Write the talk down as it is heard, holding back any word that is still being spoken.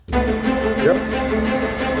Yep.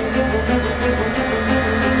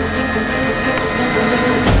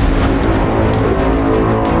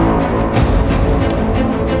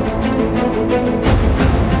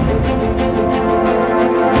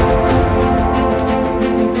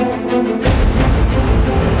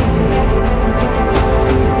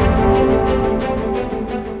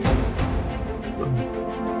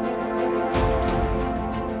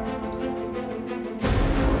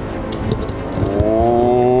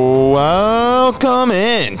 Welcome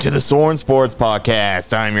in to the Soarin Sports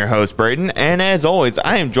podcast. I'm your host, Braydon, and as always,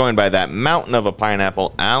 I am joined by that mountain of a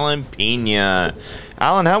pineapple, Alan Pena.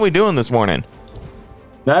 Alan, how we doing this morning?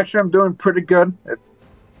 Actually, I'm doing pretty good.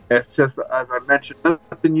 It's just, as I mentioned,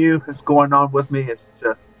 nothing new is going on with me. It's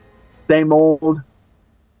just same old.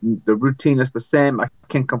 The routine is the same. I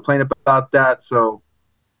can't complain about that. So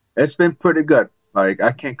it's been pretty good. Like,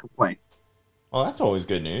 I can't complain. Well, that's always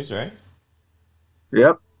good news, right?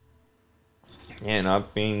 Yep. Yeah,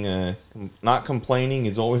 not complaining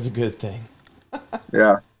is always a good thing.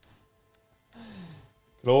 Yeah.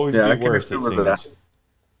 Could always be worse, it seems.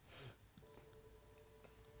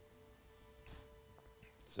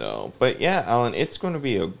 So, but yeah, Alan, it's going to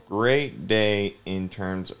be a great day in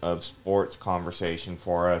terms of sports conversation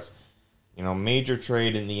for us. You know, major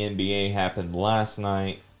trade in the NBA happened last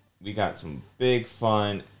night. We got some big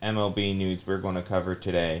fun MLB news we're going to cover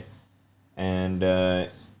today. And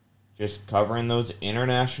just covering those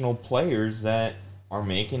international players that are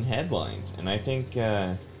making headlines. And I think,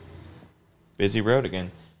 busy road again.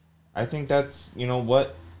 I think that's,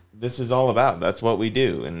 what this is all about. That's what we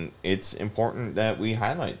do. And it's important that we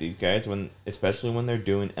highlight these guys, especially when they're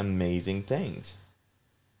doing amazing things.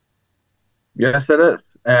 Yes, it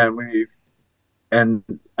is. And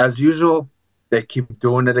as usual, they keep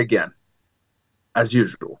doing it again. As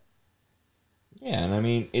usual. Yeah, and I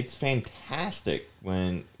mean, it's fantastic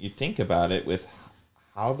when you think about it with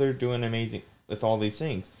how they're doing amazing with all these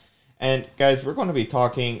things. And guys, we're going to be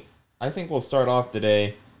talking, I think we'll start off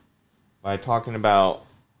today by talking about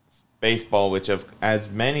baseball, which as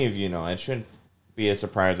many of you know, it shouldn't be a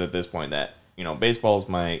surprise at this point that, baseball is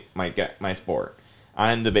my sport.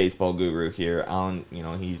 I'm the baseball guru here. Alan,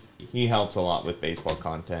 he helps a lot with baseball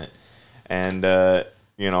content. And,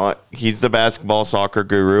 he's the basketball soccer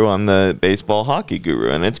guru. I'm the baseball hockey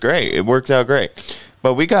guru, and it's great. It works out great.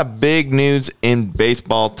 But we got big news in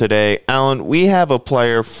baseball today. Alan, we have a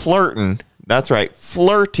player flirting. That's right,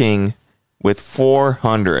 flirting with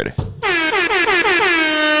 400.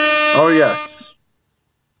 Oh, yes.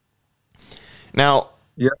 Now,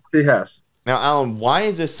 yes, he has. Now, Alan, why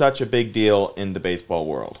is this such a big deal in the baseball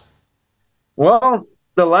world? Well,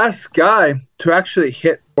 the last guy to actually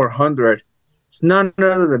hit 400 is none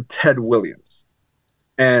other than Ted Williams.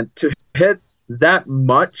 And to hit that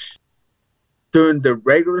much during the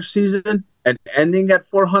regular season and ending at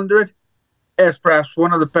 400 is perhaps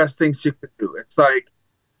one of the best things you could do. It's like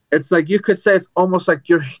you could say it's almost like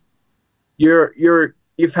you've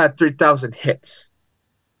had 3,000 hits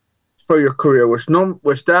for your career, which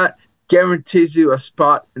that guarantees you a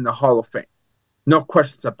spot in the Hall of Fame. No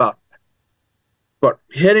questions about that. But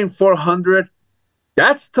hitting 400,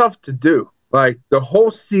 that's tough to do. Like, the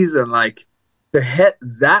whole season, to hit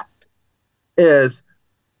that is,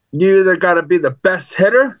 you either got to be the best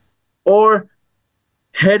hitter or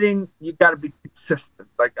hitting, you got to be consistent.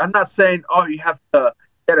 Like, I'm not saying, you have to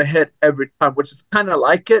get a hit every time, which is kind of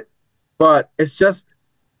like it, but it's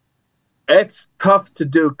tough to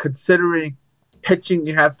do considering pitching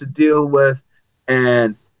you have to deal with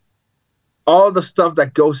and all the stuff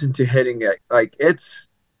that goes into hitting it. Like,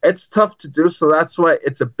 it's tough to do, so that's why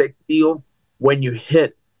it's a big deal when you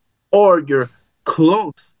hit or you're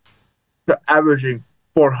close to averaging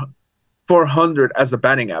 400 as a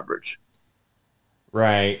batting average.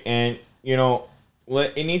 Right, and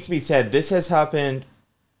it needs to be said, this hasn't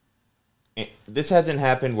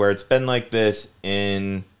happened where it's been like this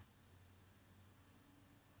in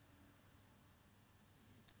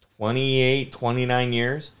 28, 29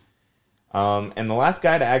 years. And the last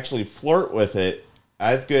guy to actually flirt with it,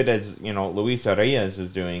 as good as, Luis Arraez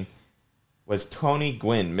is doing, was Tony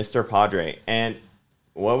Gwynn, Mr. Padre. And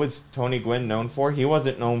what was Tony Gwynn known for? He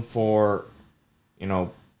wasn't known for,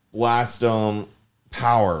 blast-dome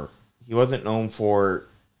power. He wasn't known for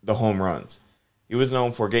the home runs. He was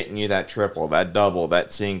known for getting you that triple, that double,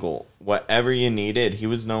 that single, whatever you needed. He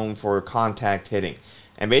was known for contact hitting.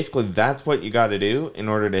 And basically, that's what you got to do in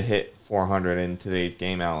order to hit 400 in today's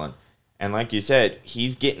game, Alan. And like you said,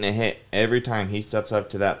 he's getting a hit every time he steps up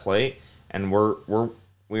to that plate. And we're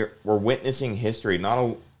witnessing history,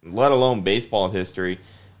 let alone baseball history,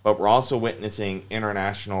 but we're also witnessing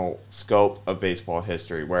international scope of baseball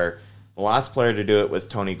history, where The last player to do it was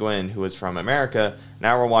Tony Gwynn, who was from America.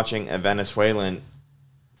 Now we're watching a Venezuelan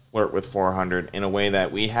flirt with 400 in a way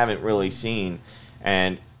that we haven't really seen.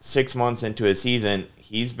 And 6 months into his season,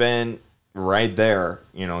 he's been right there.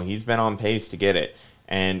 He's been on pace to get it.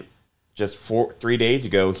 And just 3 days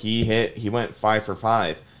ago, he went 5 for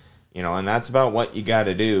 5. And that's about what you got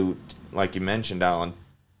to do, like you mentioned, Alan,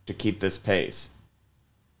 to keep this pace.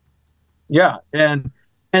 Yeah, and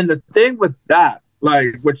the thing with that,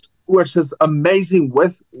 like, which is amazing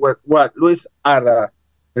with what Luis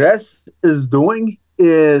Arraez is doing,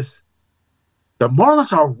 is the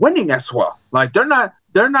Marlins are winning as well. Like, they're not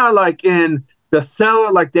like in the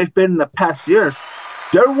cellar like they've been in the past years.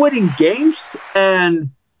 They're winning games, and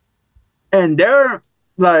they're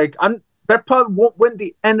like, they probably won't win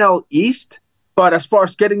the NL East, but as far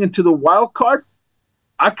as getting into the wild card,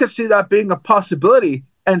 I could see that being a possibility.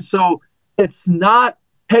 And so it's not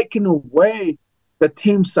taking away the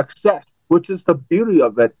team's success, which is the beauty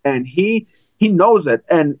of it. And he knows it,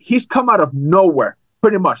 and he's come out of nowhere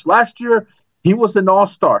pretty much. Last year, he was an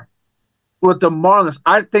all-star with the Marlins.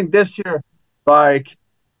 I think this year, like,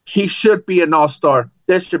 he should be an all-star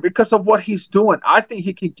this year because of what he's doing. I think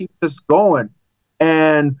he can keep this going.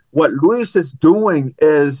 And what Luis is doing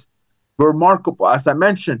is remarkable. As I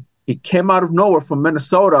mentioned, he came out of nowhere from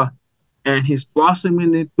Minnesota, and he's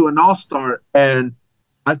blossoming into an all-star. And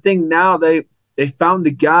I think now they found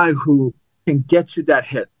the guy who can get you that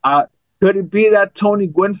hit. Could it be that Tony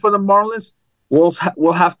Gwynn for the Marlins?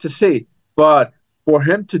 We'll have to see. But for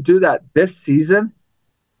him to do that this season,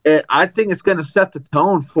 I think it's going to set the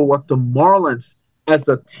tone for what the Marlins as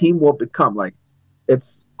a team will become. Like,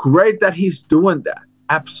 it's great that he's doing that.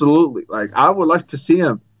 Absolutely. Like, I would like to see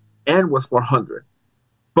him end with 400.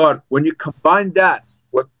 But when you combine that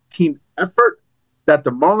with team effort that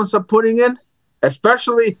the Marlins are putting in,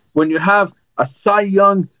 especially when you have a Cy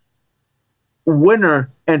Young winner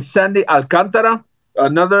and Sandy Alcantara,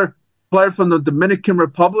 another player from the Dominican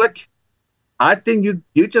Republic, I think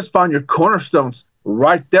you just found your cornerstones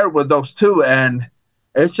right there with those two. And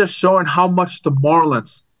it's just showing how much the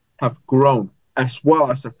Marlins have grown as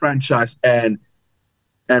well as a franchise. And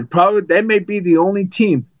probably they may be the only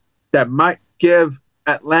team that might give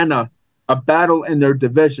Atlanta a battle in their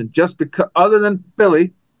division, just because, other than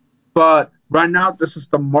Philly. But right now, this is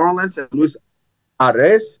the Marlins and Luis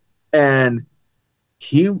Arraez, and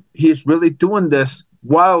he's really doing this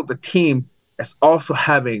while the team is also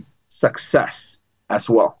having success as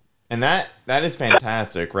well. And that is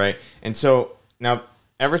fantastic, right? And so now,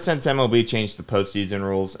 ever since MLB changed the postseason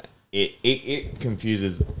rules, it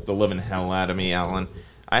confuses the living hell out of me, Alan.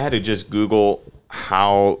 I had to just Google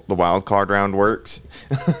how the wild card round works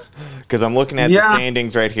because I'm looking at the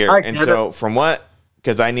standings right here. And so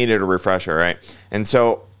because I needed a refresher, right? And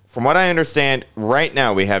so from what I understand, right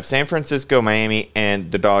now we have San Francisco, Miami,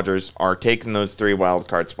 and the Dodgers are taking those 3 wild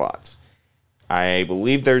card spots. I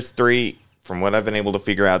believe there's 3. From what I've been able to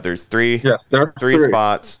figure out, there's 3. Yes, there's 3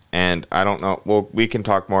 spots, and I don't know. Well, we can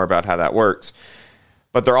talk more about how that works.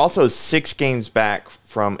 But they're also 6 games back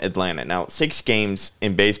from Atlanta. Now, 6 games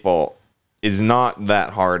in baseball is not that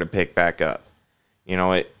hard to pick back up.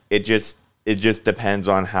 It just depends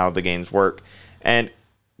on how the games work. And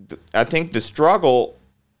I think the struggle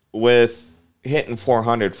with hitting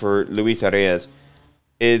 400 for Luis Arraez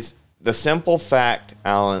is the simple fact,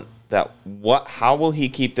 Alan, that how will he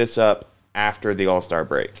keep this up after the All-Star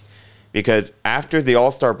break? Because after the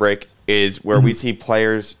All-Star break is where we see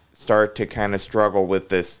players start to kind of struggle with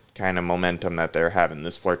this kind of momentum that they're having,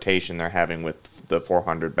 this flirtation they're having with the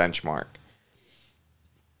 400 benchmark.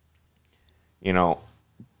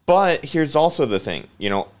 But here's also the thing,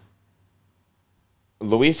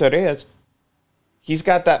 Luis Arraez, he's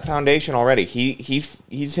got that foundation already.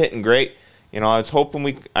 He's hitting great. I was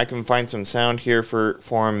hoping I can find some sound here for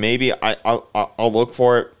him. Maybe I'll look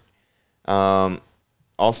for it.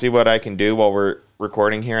 I'll see what I can do while we're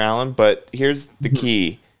recording here, Alan. But here's the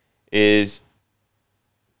key: is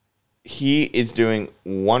he is doing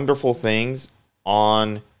wonderful things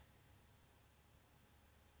on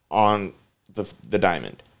the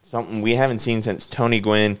diamond. Something we haven't seen since Tony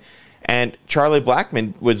Gwynn. And Charlie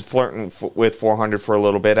Blackmon was flirting with 400 for a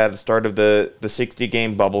little bit at the start of the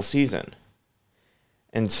 60-game bubble season.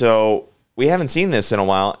 And so we haven't seen this in a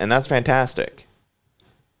while, and that's fantastic.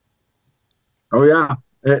 Oh, yeah,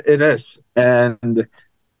 it is. And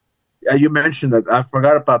you mentioned it. I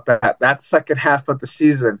forgot about that. That second half of the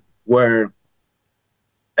season where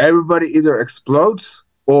everybody either explodes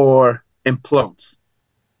or implodes.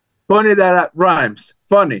 Funny that rhymes.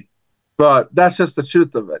 Funny. But that's just the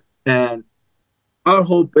truth of it. And our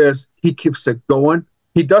hope is he keeps it going.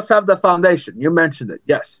 He does have the foundation. You mentioned it.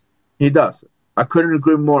 Yes. He does. I couldn't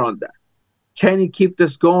agree more on that. Can he keep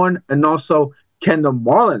this going? And also, can the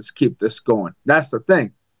Marlins keep this going? That's the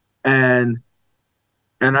thing. And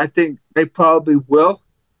I think they probably will.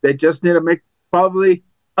 They just need to make probably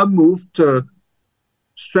a move to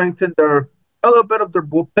strengthen a little bit of their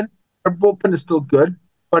bullpen. Their bullpen is still good,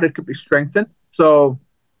 but it could be strengthened. So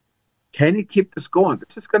can he keep this going?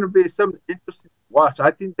 This is going to be something interesting to watch. I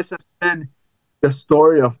think this has been the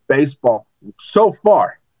story of baseball so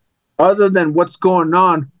far, other than what's going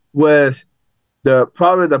on with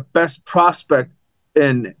probably the best prospect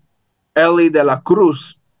in Ellie de la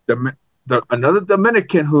Cruz, another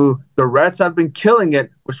Dominican who the Reds have been killing it,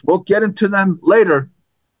 which we'll get into them later.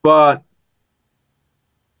 But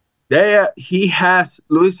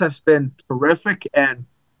Luis has been terrific, and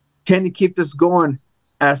can he keep this going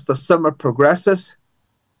as the summer progresses?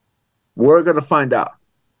 We're going to find out.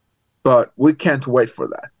 But we can't wait for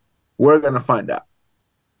that. We're going to find out.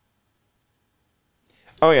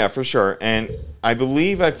 Oh, yeah, for sure. And I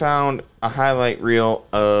believe I found a highlight reel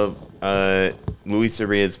of Luis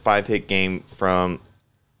Arraez's 5-hit game from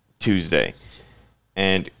Tuesday.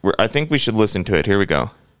 And I think we should listen to it. Here we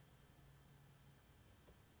go.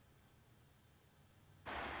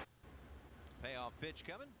 Payoff pitch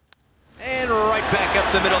coming. And right back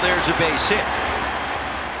up the middle, there's a base hit.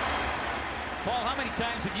 Paul, how many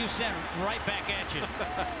times have you sent right back at you?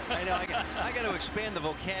 I know, I got to expand the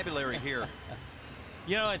vocabulary here.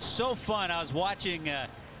 You know, it's so fun. I was watching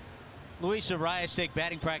Luis Arraez take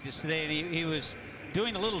batting practice today, and he was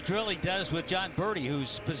doing a little drill he does with John Birdie,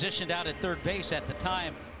 who's positioned out at third base at the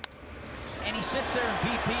time. And he sits there in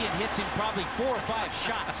BP and hits him probably 4 or 5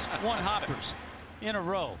 shots, one-hoppers in a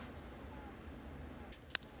row.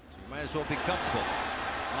 You might as well be comfortable.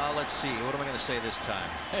 Let's see. What am I going to say this time?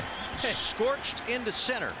 Scorched into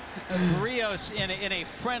center. Rios in a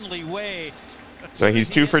friendly way. So he's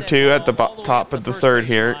 2 for 2 at the top of the third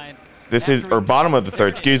here. Bottom of the third,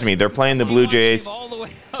 excuse me. They're playing the Blue Jays,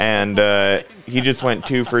 and he just went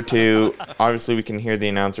 2 for 2. Obviously, we can hear the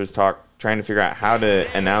announcers trying to figure out how to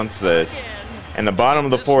announce this. And the bottom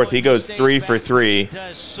of the fourth, he goes 3 for 3.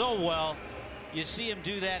 Does so well. You see him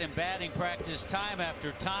do that in batting practice time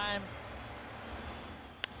after time.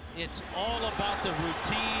 It's all about the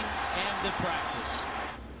routine and the practice.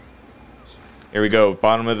 Here we go,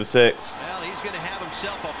 bottom of the 6th. Well, he's going to have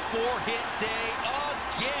himself a 4-hit day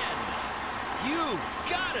again. You've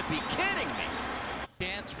got to be kidding me.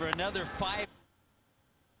 Chance for another 5.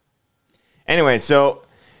 Anyway, so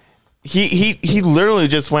he literally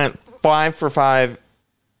just went 5 for 5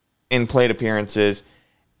 in plate appearances,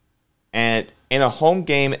 and in a home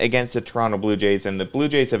game against the Toronto Blue Jays, and the Blue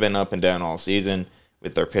Jays have been up and down all season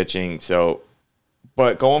with their pitching.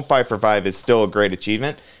 But going 5 for 5 is still a great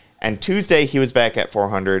achievement. And Tuesday, he was back at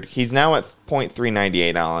 400. He's now at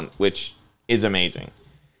 .398, Alan, which is amazing.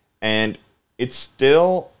 And it's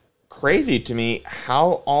still crazy to me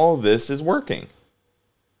how all this is working.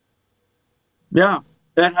 Yeah,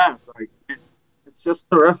 it has. It's just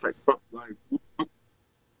terrific. But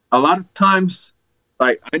a lot of times,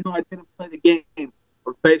 I know I didn't play the game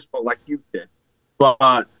for baseball like you did, but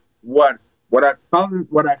what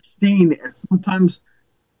I've seen is sometimes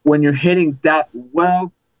when you're hitting that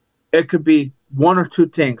well, it could be one or two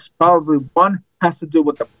things. Probably one has to do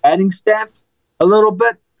with the batting stance a little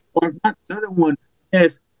bit, or another one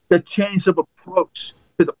is the change of approach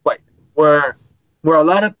to the plate, where a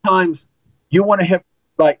lot of times you want to hit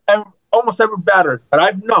almost every batter that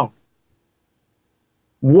I've known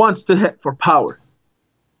wants to hit for power.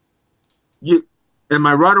 Am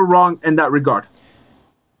I right or wrong in that regard?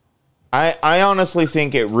 I honestly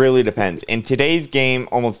think it really depends. In today's game,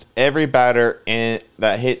 almost every batter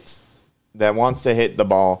that wants to hit the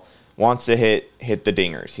ball wants to hit the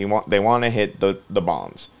dingers. They want to hit the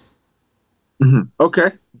bombs. Mm-hmm.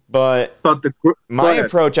 Okay. But my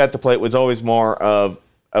approach at the plate was always more of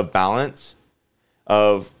balance,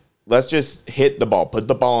 of let's just hit the ball, put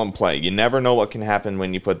the ball in play. You never know what can happen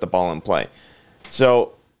when you put the ball in play.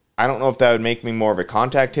 So I don't know if that would make me more of a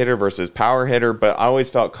contact hitter versus power hitter, but I always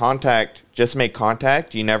felt just make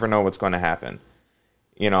contact. You never know what's going to happen,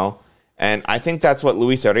 And I think that's what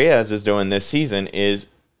Luis Arraez is doing this season. Is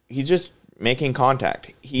he's just making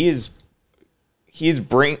contact. He's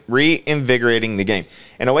reinvigorating the game.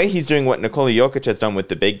 In a way, he's doing what Nikola Jokic has done with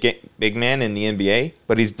the big man in the NBA,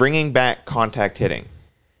 but he's bringing back contact hitting.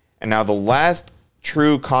 And now the last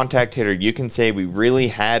true contact hitter you can say we really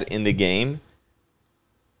had in the game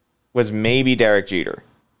was maybe Derek Jeter.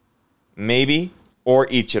 Maybe, or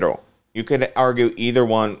Ichiro. You could argue either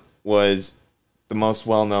one was the most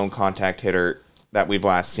well-known contact hitter that we've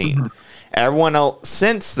last seen. Mm-hmm. Everyone else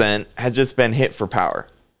since then has just been hit for power.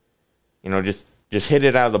 Just hit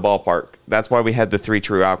it out of the ballpark. That's why we had the 3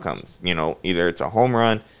 true outcomes. Either it's a home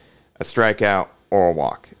run, a strikeout, or a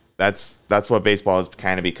walk. That's what baseball has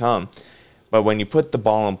kind of become. But when you put the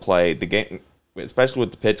ball in play, the game, especially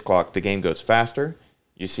with the pitch clock, the game goes faster.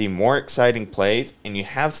 You see more exciting plays, and you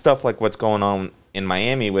have stuff like what's going on in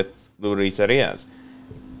Miami with Luis Arraez.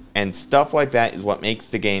 And stuff like that is what makes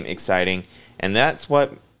the game exciting. And that's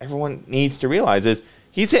what everyone needs to realize is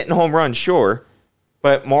he's hitting home runs, sure,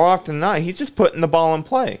 but more often than not, he's just putting the ball in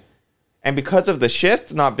play. And because of the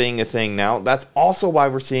shift not being a thing now, that's also why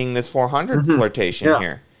we're seeing this 400 flirtation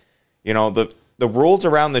here. The rules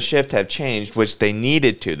around the shift have changed, which they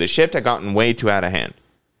needed to. The shift had gotten way too out of hand.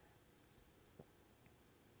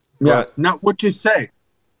 Yeah, now what you say,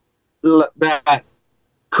 that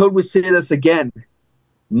could we see this again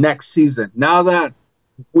next season? Now that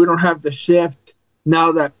we don't have the shift,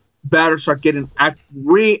 now that batters are getting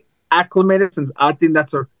reacclimated, since I think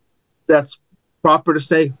that's proper to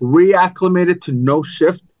say, reacclimated to no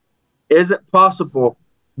shift, is it possible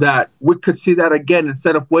that we could see that again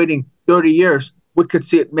instead of waiting 30 years? We could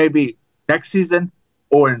see it maybe next season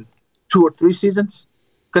or in 2 or 3 seasons?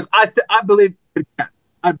 Because I believe it can.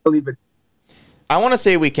 I believe it. I want to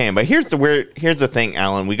say we can, but here's the thing,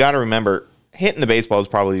 Alan. We got to remember, hitting the baseball is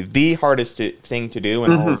probably the hardest thing to do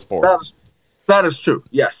in all the sports. That is true.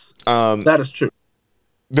 Yes, that is true.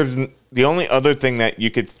 There's the only other thing that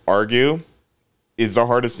you could argue is the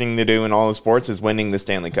hardest thing to do in all of sports is winning the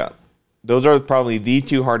Stanley Cup. Those are probably the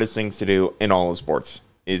 2 hardest things to do in all of sports,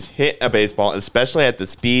 is hit a baseball, especially at the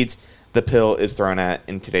speeds the pill is thrown at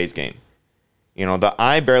in today's game. The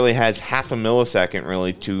eye barely has half a millisecond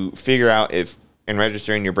really to figure out if and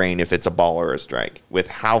register in your brain if it's a ball or a strike with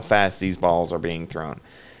how fast these balls are being thrown.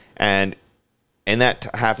 And in that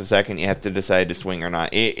half a second, you have to decide to swing or not.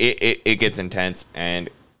 It gets intense, and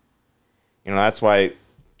that's why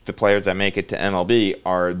the players that make it to MLB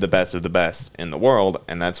are the best of the best in the world,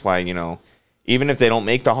 and that's why even if they don't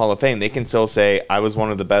make the Hall of Fame, they can still say I was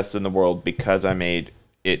one of the best in the world because I made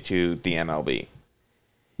it to the MLB.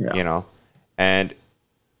 Yeah. And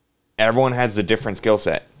everyone has a different skill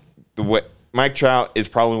set. Mike Trout is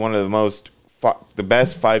probably one of the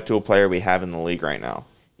best 5-tool player we have in the league right now.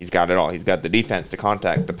 He's got it all. He's got the defense, the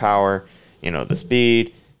contact, the power, the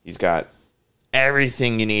speed. He's got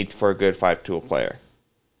everything you need for a good 5-tool player.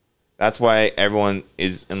 That's why everyone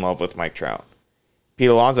is in love with Mike Trout. Pete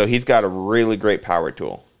Alonso, he's got a really great power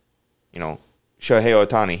tool. Shohei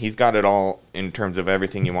Ohtani, he's got it all in terms of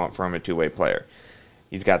everything you want from a two-way player.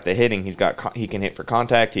 He's got the hitting. He can hit for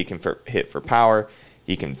contact. He can hit for power.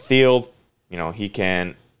 He can field. He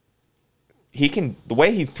can. The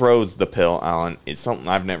way he throws the pill, Alan, is something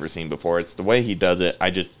I've never seen before. It's the way he does it.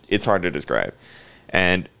 It's hard to describe.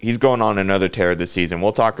 And he's going on another tear this season.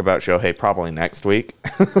 We'll talk about Shohei probably next week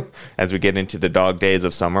as we get into the dog days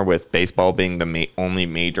of summer with baseball being the only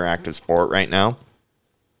major active sport right now.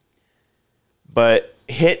 But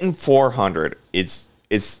hitting 400 is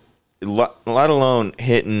let alone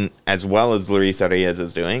hitting as well as Luis Arraez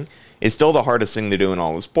is doing, is still the hardest thing to do in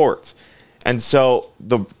all the sports. And so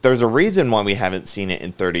there's a reason why we haven't seen it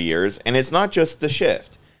in 30 years, and it's not just the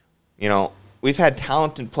shift. We've had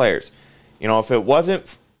talented players. If it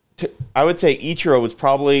wasn't, I would say Ichiro was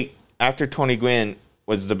probably, after Tony Gwynn,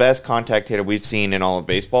 was the best contact hitter we've seen in all of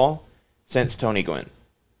baseball since Tony Gwynn.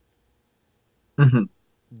 Mm-hmm.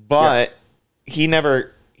 But he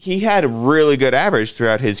had a really good average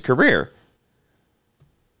throughout his career.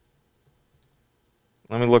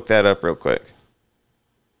 Let me look that up real quick.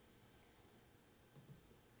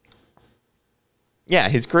 Yeah,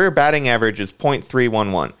 his career batting average is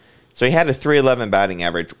 .311. So he had a .311 batting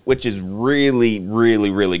average, which is really, really,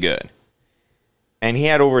 really good. And he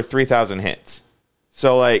had over 3,000 hits.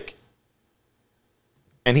 So,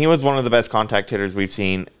 and he was one of the best contact hitters we've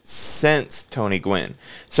seen since Tony Gwynn.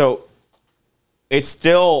 So, it's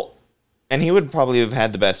still, and he would probably have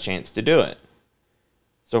had the best chance to do it.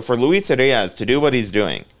 So, for Luis Arraez to do what he's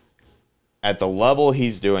doing, at the level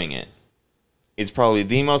he's doing it, is probably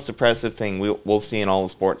the most impressive thing we'll see in all the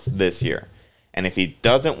sports this year. And if he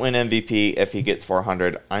doesn't win MVP, if he gets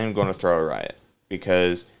 400, I am going to throw a riot.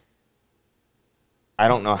 Because I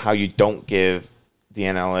don't know how you don't give the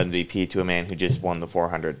NL MVP to a man who just won the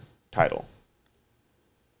 400 title.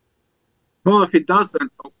 Well, if he does, then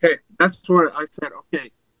okay. That's where I said,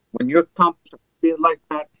 okay, when you accomplish a feat like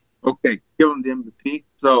that, okay, give him the MVP.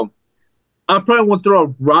 So I probably won't throw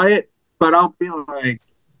a riot, but I'll be like,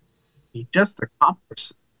 he just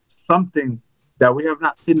accomplished something that we have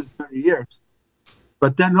not seen in 30 years.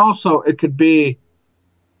 But then also it could be,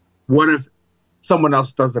 what if someone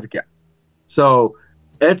else does it again? So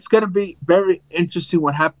it's going to be very interesting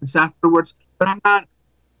what happens afterwards. But I'm not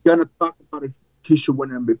going to talk about if he should win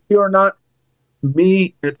MVP or not.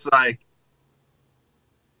 Me, it's like,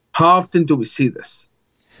 how often do we see this?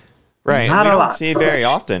 Right. Not We a don't lot. see it very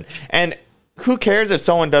often. And who cares if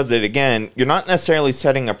someone does it again? You're not necessarily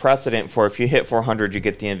setting a precedent for if you hit 400, you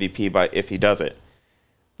get the MVP if he does it.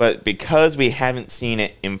 But because we haven't seen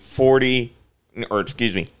it in 30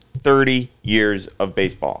 years of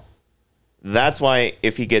baseball, that's why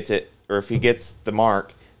if he gets it, or if he gets the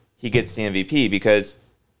mark, he gets the MVP, because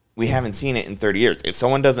we haven't seen it in 30 years. If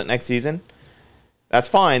someone does it next season, that's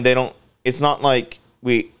fine. It's not like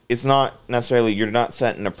it's not necessarily, you're not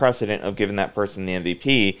setting a precedent of giving that person the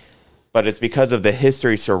MVP, but it's because of the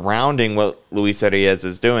history surrounding what Luis Arraez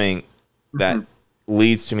is doing that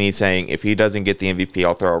leads to me saying, if he doesn't get the MVP,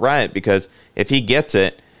 I'll throw a riot, because if he gets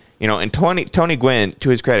it, and Tony Gwynn, to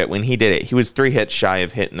his credit, when he did it, he was 3 hits shy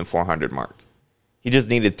of hitting the 400 mark. He just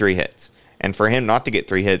needed 3 hits. And for him not to get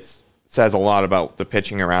 3 hits says a lot about the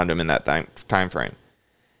pitching around him in that time frame.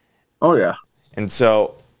 Oh, yeah. And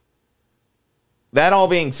so, that all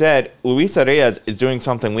being said, Luis Arraez is doing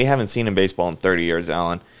something we haven't seen in baseball in 30 years,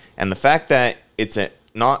 Alan. And the fact that it's an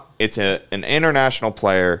international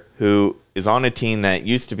player who is on a team that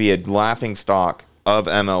used to be a laughingstock of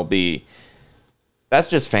MLB, that's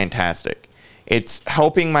just fantastic. It's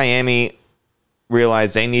helping Miami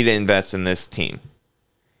realize they need to invest in this team.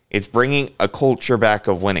 It's bringing a culture back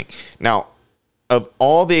of winning. Now, of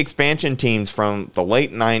all the expansion teams from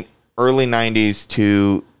the early 90s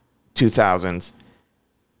to 2000s,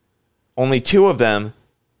 only 2 of them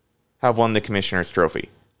have won the Commissioner's Trophy.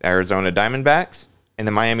 The Arizona Diamondbacks and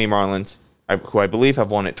the Miami Marlins, who I believe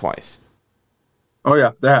have won it twice. Oh,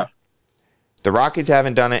 yeah, they have. The Rockies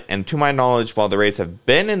haven't done it, and to my knowledge, while the Rays have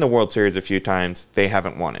been in the World Series a few times, they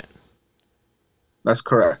haven't won it. That's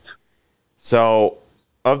correct. So,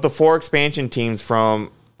 of the 4 expansion teams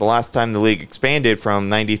from the last time the league expanded from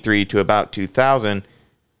 93 to about 2000,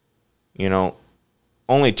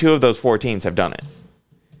 only 2 of those 4 teams have done it.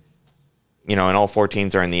 And all 4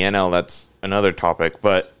 teams are in the NL, that's another topic.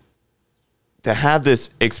 But to have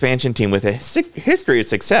this expansion team with a history of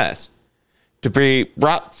success, to be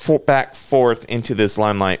brought back forth into this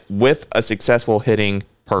limelight with a successful hitting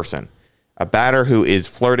person, a batter who is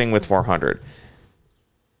flirting with 400,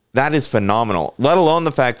 that is phenomenal, let alone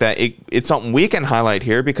the fact that it's something we can highlight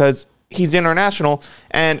here because he's international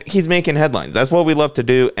and he's making headlines. That's what we love to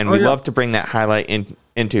do, and we love to bring that highlight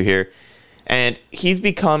into here. And he's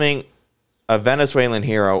becoming a Venezuelan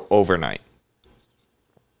hero overnight.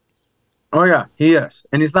 Oh, yeah, he is.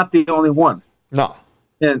 And he's not the only one. No.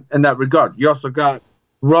 In that regard. You also got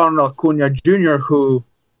Ronald Acuna Jr., who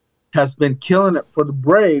has been killing it for the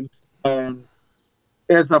Braves and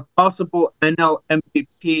is a possible NL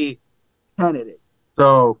MVP candidate.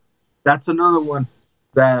 So that's another one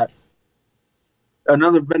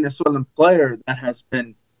another Venezuelan player that has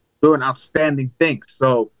been doing outstanding things.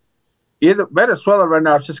 So either Venezuela right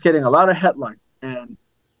now is just getting a lot of headlines and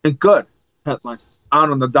good headlines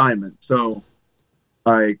out on the diamond. So,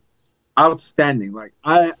 outstanding.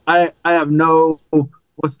 I have no,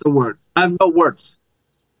 what's the word? I have no words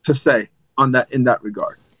to say on that in that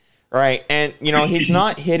regard. Right, and he's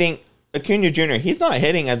not hitting Acuna Jr. He's not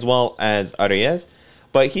hitting as well as Arraez,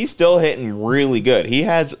 but he's still hitting really good. He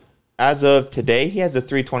has, as of today, he has a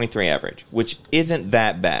 323 average, which isn't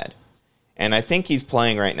that bad. And I think he's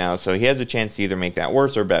playing right now, so he has a chance to either make that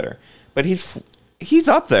worse or better. But he's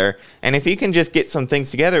up there, and if he can just get some things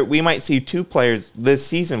together, we might see 2 players this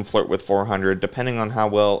season flirt with 400, depending on how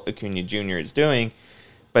well Acuna Jr. is doing.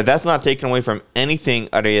 But that's not taken away from anything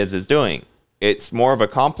Arraez is doing. It's more of a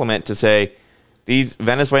compliment to say these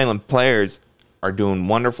Venezuelan players are doing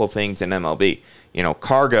wonderful things in MLB.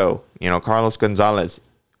 Cargo, Carlos Gonzalez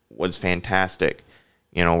was fantastic.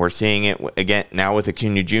 We're seeing it again now with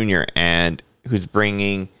Acuna Jr., and who's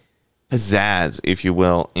bringing pizzazz, if you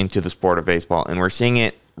will, into the sport of baseball. And we're seeing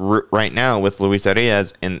it right now with Luis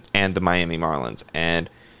Arraez and the Miami Marlins.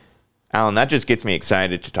 And, Alan, that just gets me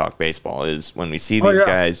excited to talk baseball, is when we see these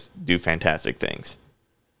guys do fantastic things.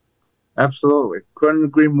 Absolutely. Couldn't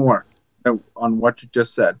agree more on what you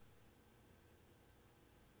just said.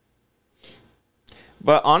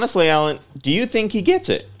 But honestly, Alan, do you think he gets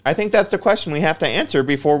it? I think that's the question we have to answer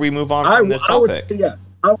before we move on from this topic.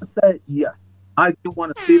 I would say yes. I do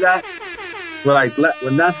want to see that. But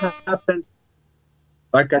when that happened,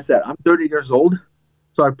 like I said, I'm 30 years old,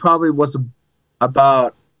 so I probably was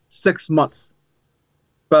about 6 months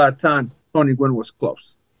by the time Tony Gwynn was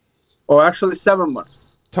close. Or actually 7 months.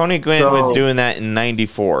 Tony Gwynn was doing that in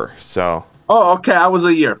 94, so. Oh, okay. I was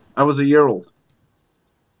a year old.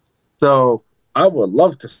 So I would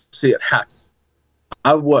love to see it happen.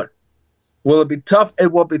 I would. Will it be tough?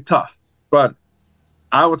 It will be tough. But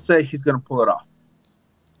I would say he's going to pull it off.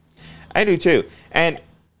 I do too. And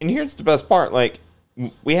here's the best part. Like,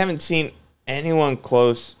 we haven't seen anyone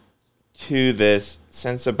close to this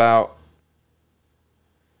since about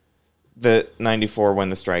the 94 when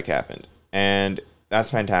the strike happened. And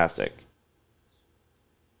that's fantastic.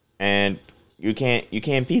 And you can't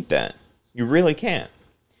beat that. You really can't.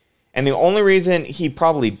 And the only reason he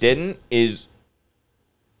probably didn't is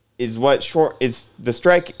the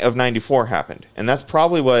strike of 94 happened. And that's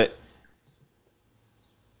probably what,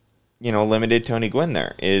 limited Tony Gwynn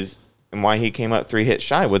there is, and why he came up 3 hits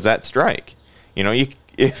shy was that strike.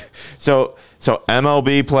 So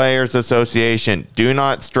MLB Players Association, do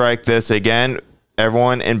not strike this again.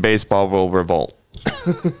 Everyone in baseball will revolt.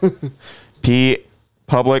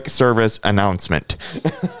 Public service announcement.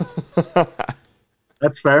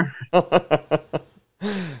 That's fair.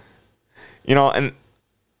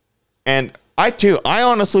 And I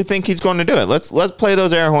honestly think he's going to do it. Let's play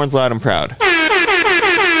those air horns loud and proud.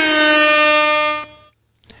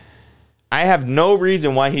 I have no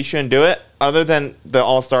reason why he shouldn't do it other than the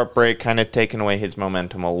All-Star break kind of taking away his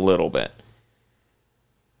momentum a little bit.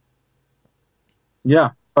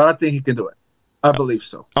 Yeah, but I think he can do it. I believe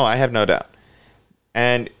so. Oh, I have no doubt.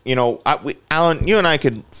 And, Alan, you and I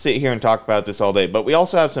could sit here and talk about this all day, but we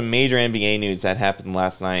also have some major NBA news that happened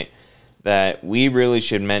last night that we really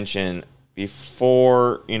should mention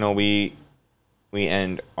before, we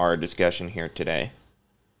end our discussion here today.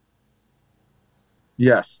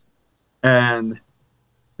 Yes. And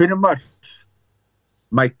pretty much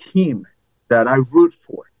my team that I root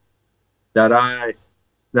for, that other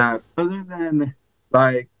than,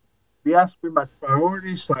 like, if you ask me my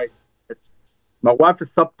priorities, like, my wife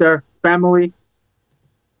is up there, family,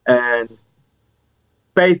 and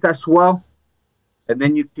faith as well. And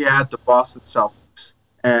then you can add the Boston Celtics.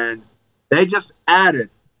 And they just added,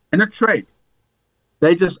 in a trade,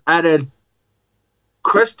 they just added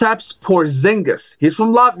Kristaps Porzingis. He's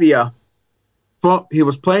from Latvia. He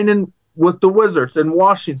was playing with the Wizards in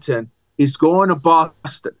Washington. He's going to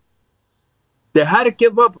Boston. They had to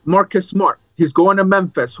give up Marcus Smart. He's going to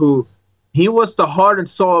Memphis, he was the heart and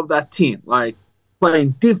soul of that team. Like,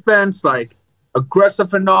 playing defense, like,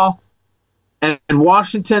 aggressive and all. And in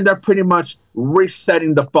Washington, they're pretty much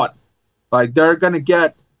resetting the button. Like, they're going to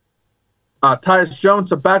get Tyus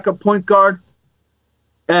Jones, a backup point guard,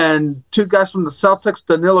 and 2 guys from the Celtics,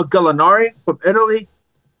 Danilo Gallinari from Italy,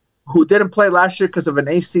 who didn't play last year because of an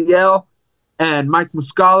ACL, and Mike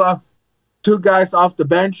Muscala, 2 guys off the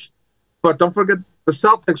bench. But don't forget, the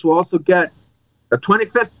Celtics will also get the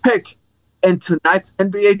 25th pick in tonight's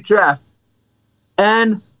NBA draft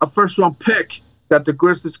and a first-round pick that the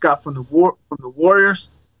Grizzlies got from the Warriors.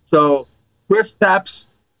 So Kristaps,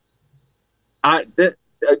 the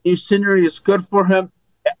new scenery is good for him.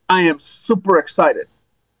 I am super excited,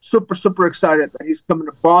 super excited that he's coming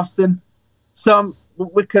to Boston.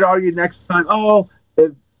 We could argue next time, how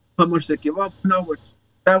much they give up, which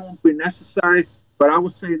that won't be necessary. But I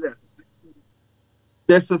would say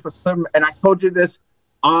this is a clear, and I told you this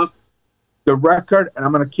off the record, and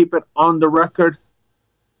I'm going to keep it on the record.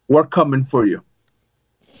 We're coming for you.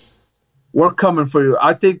 We're coming for you.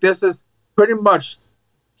 I think this is pretty much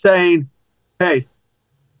saying, hey,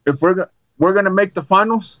 if we're going to make the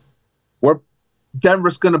finals,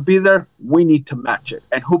 Denver's going to be there. We need to match it.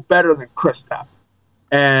 And who better than Kristaps?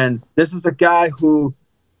 And this is a guy who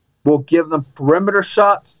will give them perimeter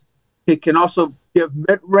shots. He can also give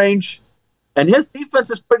mid-range. And his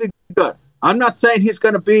defense is pretty good. I'm not saying he's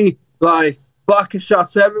going to be, like, blocking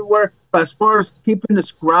shots everywhere. But as far as keeping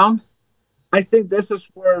his ground, I think this is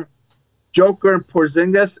where Joker and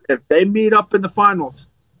Porzingis, if they meet up in the finals,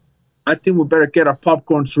 I think we better get our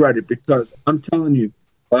popcorns ready, because I'm telling you,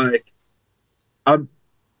 like,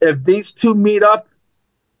 if these two meet up,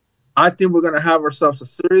 I think we're going to have ourselves a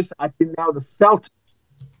series. I think now the Celtics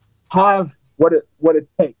have what it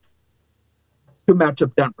takes to match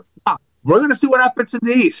up Denver. Now, we're going to see what happens in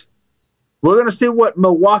the East. We're going to see what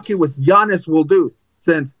Milwaukee with Giannis will do,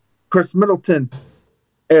 since Chris Middleton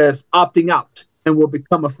is opting out and will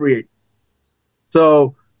become a free agent.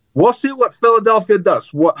 So we'll see what Philadelphia does,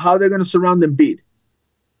 how they're going to surround Embiid.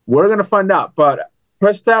 We're going to find out. But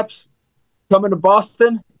Kristaps coming to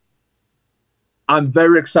Boston, I'm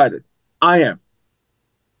very excited. I am.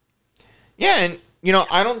 Yeah, and,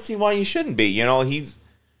 I don't see why you shouldn't be.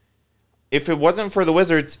 If it wasn't for the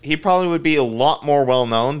Wizards, he probably would be a lot more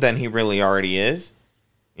well-known than he really already is.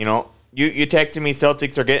 You texted me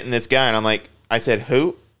Celtics are getting this guy, and I said,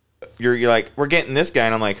 who? you're like, we're getting this guy,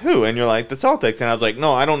 and I'm like, who? And you're like, the Celtics, and I was like,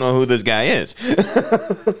 no, I don't know who this guy is.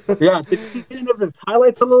 Yeah, did you see any of his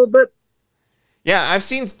highlights a little bit? Yeah, I've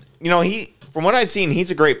seen, from what I've seen,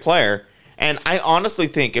 he's a great player, and I honestly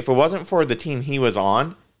think if it wasn't for the team he was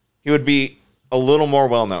on, he would be a little more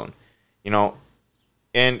well-known,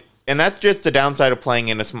 and that's just the downside of playing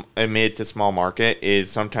in a mid to small market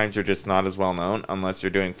is sometimes you're just not as well-known unless you're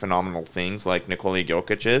doing phenomenal things like Nikola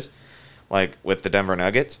Jokic is, like with the Denver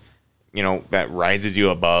Nuggets, that rises you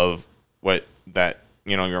above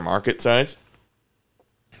your market size.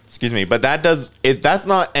 Excuse me, but that's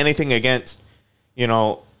not anything against,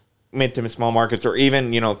 mid to small markets or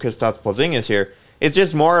even, Kristaps Porzingis here. It's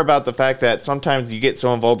just more about the fact that sometimes you get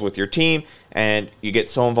so involved with your team and you get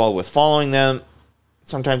so involved with following them.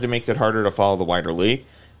 Sometimes it makes it harder to follow the wider league,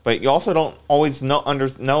 but you also don't always know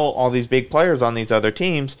all these big players on these other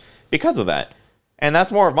teams because of that. And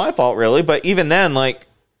that's more of my fault, really. But even then, the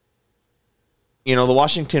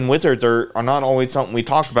Washington Wizards are not always something we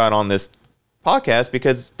talk about on this podcast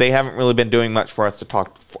because they haven't really been doing much for us to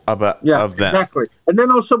talk about of them. Exactly. And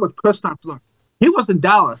then also with Kristaps, look, he was in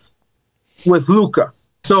Dallas with Luka.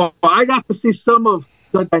 So I got to see some of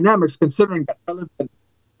the dynamics considering that I lived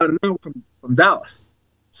from Dallas.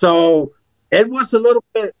 So it was a little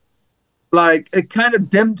bit like it kind of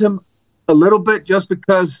dimmed him a little bit just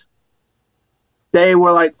because they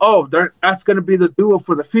were like, oh, that's going to be the duo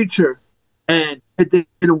for the future. And it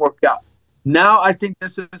didn't work out. Now I think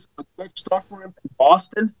this is a good start for him in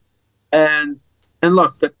Boston. And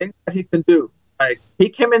look, the thing that he can do, he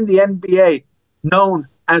came in the NBA known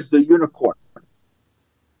as the unicorn.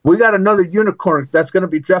 We got another unicorn that's going to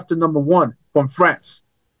be drafted number 1 from France,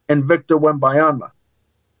 and Victor Wembanyama.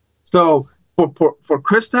 So for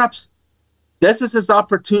Kristaps, this is his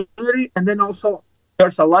opportunity, and then also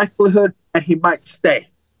there's a likelihood that he might stay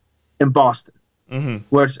in Boston. Mm-hmm.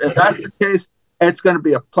 Which, if that's the case, it's going to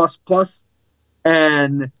be a plus.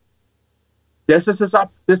 And this is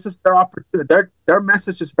their opportunity. Their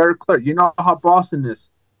message is very clear. You know how Boston is.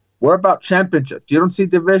 We're about championships. You don't see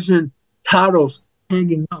division titles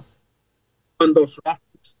hanging up on those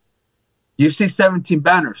rosters. You see 17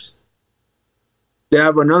 banners. They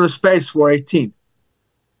have another space for 18.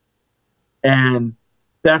 And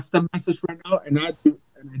that's the message right now. And I do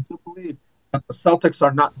believe that the Celtics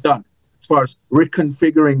are not done as far as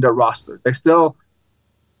reconfiguring their roster.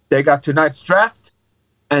 They got tonight's draft,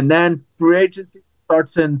 and then free agency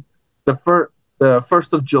starts in the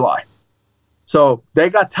 1st of July. So they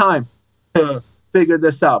got time to figure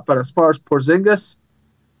this out. But as far as Porzingis,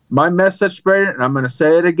 my message, Braydon, and I'm going to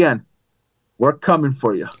say it again, we're coming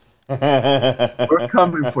for you. We're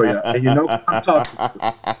coming for you. And you know what I'm talking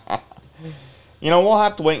about. We'll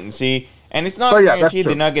have to wait and see. And it's not guaranteed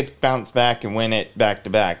the Nuggets bounce back and win it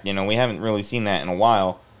back-to-back. We haven't really seen that in a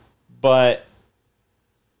while. But,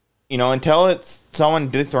 until someone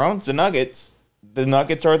dethrones the Nuggets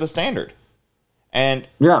are the standard. And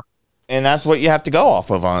that's what you have to go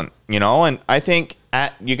off of on, And I think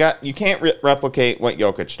you can't replicate what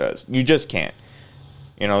Jokic does. You just can't.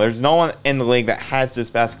 There's no one in the league that has this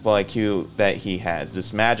basketball IQ that he has,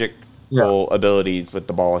 this magical abilities with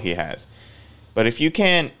the ball he has. But if you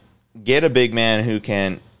can get a big man who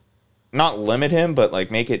can not limit him, but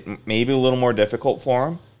make it maybe a little more difficult for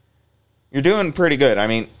him, you're doing pretty good. I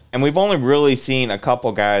mean, and we've only really seen a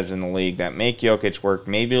couple guys in the league that make Jokic work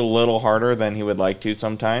maybe a little harder than he would like to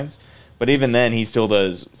sometimes. But even then, he still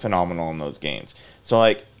does phenomenal in those games.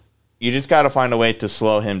 So, you just got to find a way to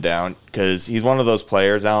slow him down because he's one of those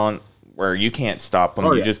players, Alan, where you can't stop him.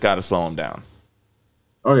 You just got to slow him down.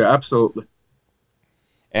 Oh, yeah, absolutely.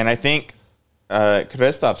 And I think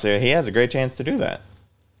Kristaps here, he has a great chance to do that.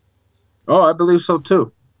 Oh, I believe so,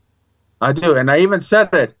 too. I do. And I even said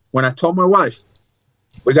it when I told my wife,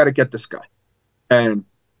 we got to get this guy. And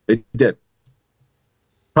they did.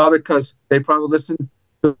 Probably because they probably listened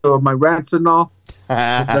to my rants and all.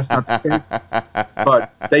 That's not the case.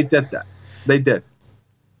 But they did that. They did.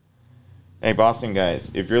 Hey, Boston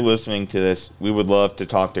guys, if you're listening to this, we would love to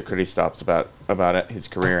talk to Kristaps about his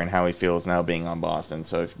career and how he feels now being on Boston.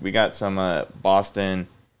 So if we got some Boston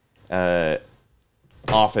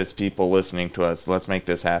office people listening to us, let's make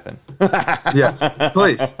this happen. Yes,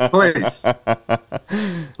 please.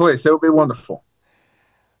 Please, it would be wonderful.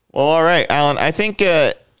 Well, all right, Alan, I think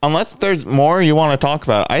unless there's more you want to talk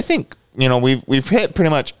about, I think we've hit pretty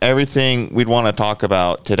much everything we'd want to talk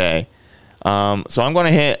about today. So I'm going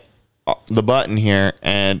to hit the button here,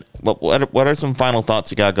 and what are some final thoughts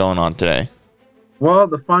you got going on today? Well,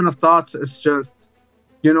 the final thoughts is just,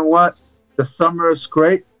 you know what? The summer is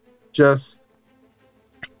great. Just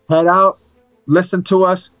head out, listen to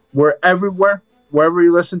us. We're everywhere. wherever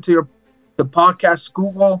you listen to the podcast,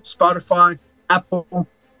 Google, Spotify, Apple,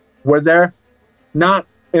 we're there. Not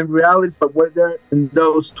in reality, but we're there in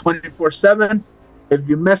those 24/7. If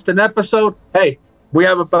you missed an episode, hey, we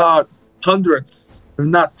have about hundreds, if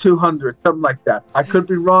not 200, something like that. I could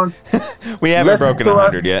be wrong. We haven't broken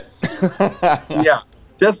 100 yet. Yeah,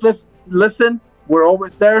 just listen. We're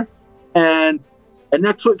always there, and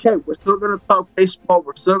next week, hey, we're still gonna talk baseball.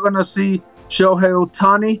 We're still gonna see Shohei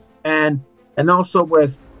Ohtani, and also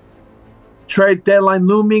with trade deadline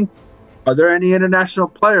looming, are there any international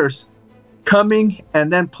players coming?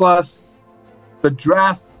 And then plus the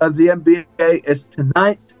draft of the NBA is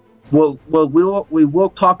tonight. We will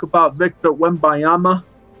talk about Victor Wembanyama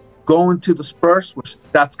going to the Spurs, which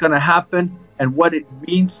that's going to happen, and what it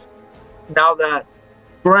means now that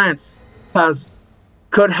France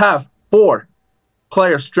could have 4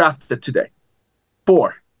 players drafted today.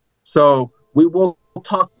 4. So we will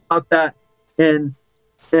talk about that in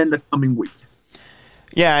the coming week.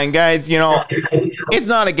 Yeah, and guys, it's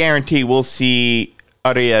not a guarantee we'll see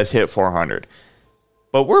Arraez hit 400.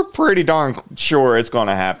 But we're pretty darn sure it's going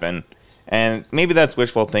to happen. And maybe that's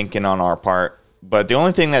wishful thinking on our part. But the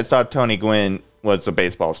only thing that stopped Tony Gwynn was the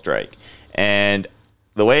baseball strike. And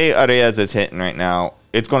the way Arraez is hitting right now,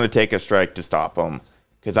 it's going to take a strike to stop him.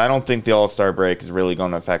 Because I don't think the All-Star break is really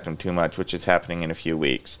going to affect him too much, which is happening in a few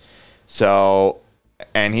weeks. So,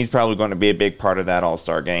 and he's probably going to be a big part of that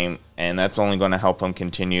All-Star game. And that's only going to help him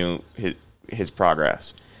continue his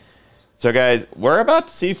progress. So, guys, we're about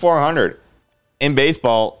to see 400 in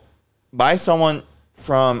baseball by someone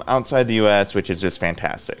from outside the U.S., which is just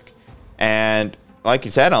fantastic. And like you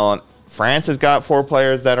said, Alan, France has got 4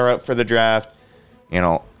 players that are up for the draft.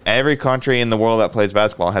 Every country in the world that plays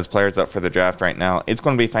basketball has players up for the draft right now. It's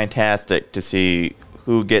going to be fantastic to see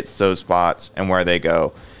who gets those spots and where they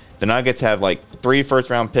go. The Nuggets have 3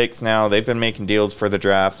 first-round picks now. They've been making deals for the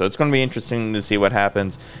draft, so it's going to be interesting to see what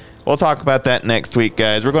happens. We'll talk about that next week,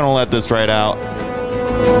 guys. We're going to let this ride out.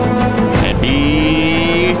 And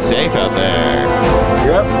be safe out there.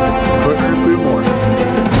 Yep. Couldn't agree more.